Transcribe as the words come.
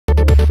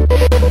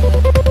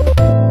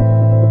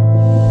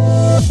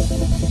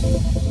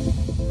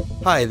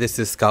Hi, this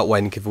is Scott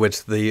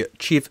Weidenkivowitz, the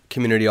Chief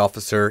Community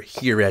Officer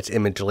here at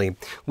Imagely.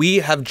 We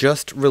have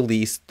just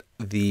released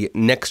the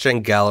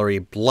NextGEN Gallery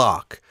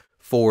block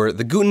for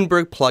the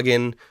Gutenberg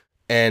plugin,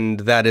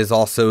 and that is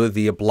also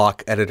the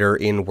block editor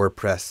in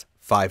WordPress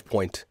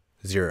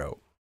 5.0.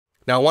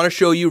 Now I want to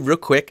show you real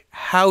quick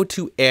how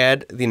to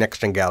add the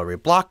NextGEN Gallery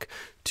block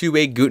to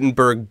a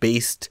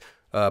Gutenberg-based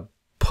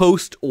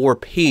post or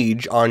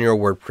page on your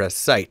WordPress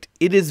site.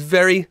 It is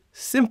very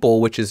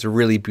simple, which is a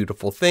really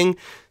beautiful thing.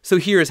 So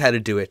here's how to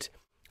do it.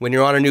 When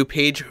you're on a new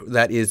page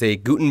that is a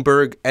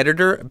Gutenberg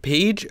editor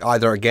page,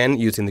 either again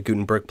using the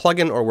Gutenberg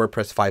plugin or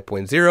WordPress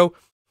 5.0,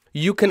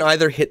 you can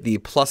either hit the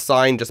plus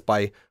sign just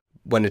by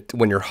when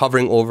you're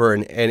hovering over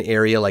an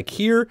area like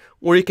here,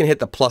 or you can hit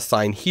the plus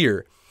sign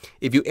here.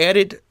 If you add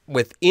it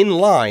with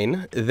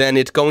inline, then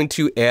it's going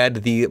to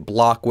add the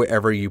block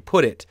wherever you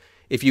put it.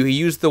 If you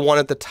use the one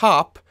at the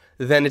top,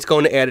 then it's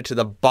going to add it to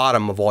the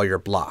bottom of all your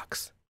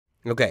blocks.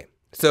 Okay,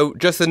 so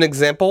just an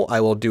example, I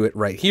will do it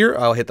right here.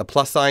 I'll hit the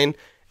plus sign,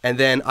 and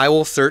then I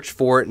will search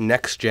for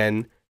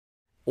NextGEN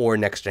or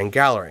NextGEN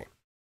Gallery.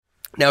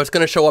 Now it's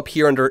going to show up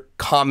here under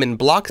common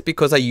blocks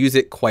because I use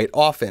it quite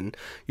often.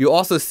 You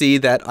also see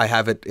that I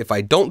have it, if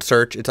I don't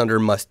search, it's under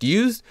most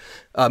used,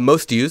 and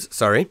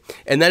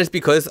that is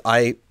because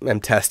I am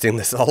testing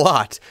this a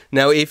lot.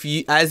 Now as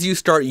you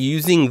start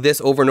using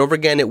this over and over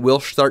again, it will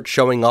start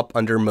showing up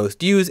under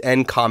most used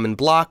and common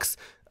blocks,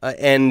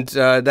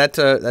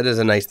 that is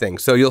a nice thing.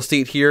 So you'll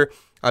see it here.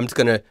 I'm just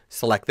going to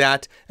select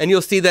that, and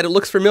you'll see that it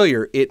looks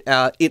familiar. It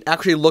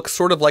actually looks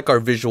sort of like our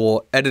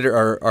visual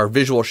editor, our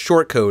visual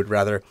shortcode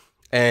rather.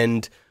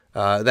 And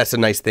that's a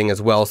nice thing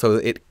as well.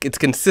 So it's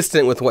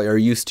consistent with what you're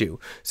used to.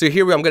 So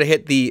here I'm going to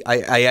hit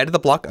I added the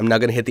block. I'm now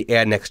going to hit the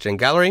Add NextGEN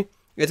Gallery.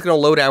 It's going to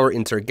load our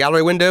Insert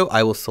Gallery window.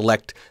 I will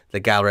select the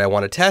gallery I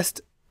want to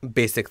test,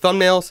 Basic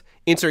Thumbnails,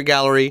 Insert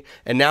Gallery,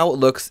 and now it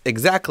looks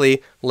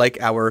exactly like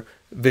our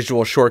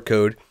visual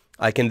shortcode.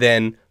 I can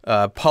then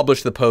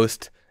publish the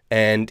post,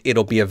 and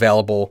it'll be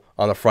available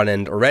on the front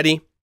end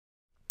already.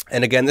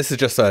 And again, this is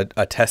just a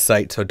test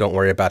site, so don't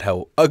worry about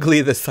how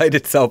ugly the site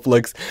itself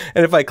looks.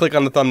 And if I click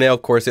on the thumbnail,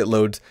 of course, it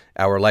loads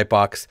our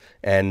lightbox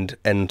and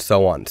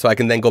so on. So I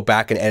can then go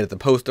back and edit the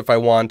post if I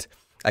want.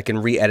 I can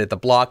re-edit the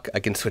block. I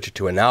can switch it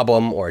to an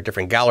album or a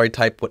different gallery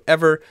type,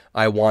 whatever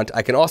I want.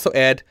 I can also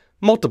add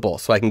multiple,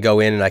 so I can go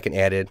in and I can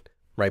add it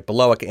right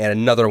below. I can add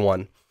another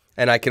one.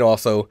 And I can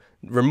also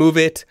remove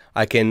it.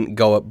 I can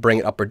bring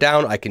it up or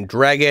down. I can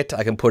drag it.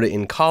 I can put it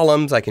in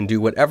columns. I can do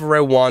whatever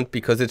I want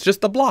because it's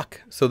just a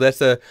block. So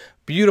that's a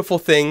beautiful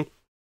thing.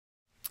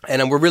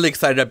 And we're really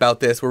excited about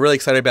this. We're really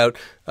excited about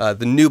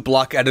the new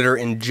block editor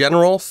in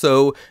general.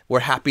 So we're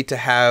happy to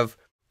have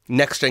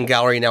NextGEN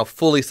Gallery now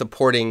fully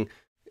supporting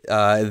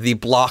the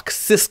block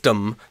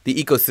system, the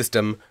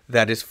ecosystem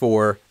that is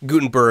for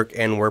Gutenberg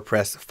and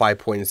WordPress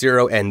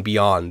 5.0 and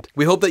beyond.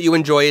 We hope that you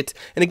enjoy it.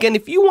 And again,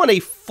 if you want a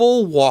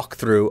full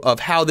walkthrough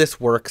of how this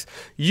works,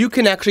 you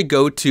can actually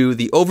go to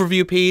the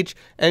overview page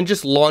and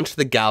just launch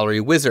the gallery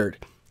wizard.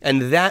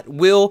 And that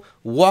will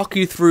walk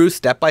you through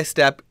step by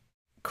step,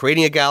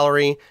 creating a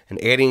gallery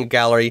and adding a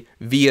gallery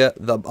via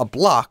a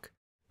block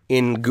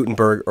in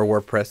Gutenberg or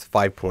WordPress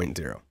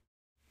 5.0.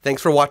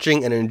 Thanks for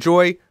watching and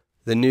enjoy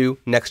the new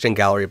NextGEN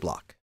Gallery block.